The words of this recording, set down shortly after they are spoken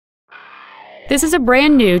This is a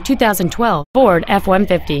brand new 2012 Ford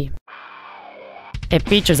F-150. It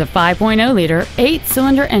features a 5.0-liter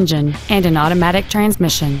 8-cylinder engine and an automatic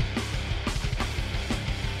transmission.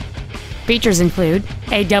 Features include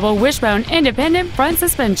a double wishbone independent front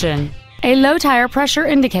suspension, a low tire pressure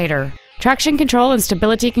indicator, traction control and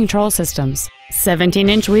stability control systems,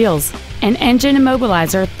 17-inch wheels, an engine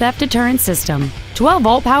immobilizer theft deterrent system,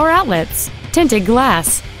 12-volt power outlets, tinted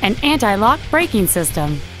glass, an anti-lock braking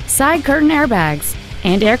system, side curtain airbags,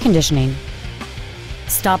 and air conditioning.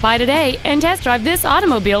 Stop by today and test drive this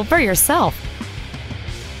automobile for yourself.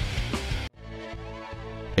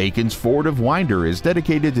 Akins Ford of Winder is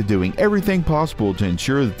dedicated to doing everything possible to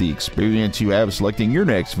ensure that the experience you have selecting your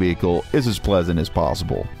next vehicle is as pleasant as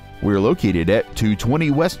possible. We're located at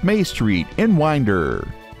 220 West May Street in Winder.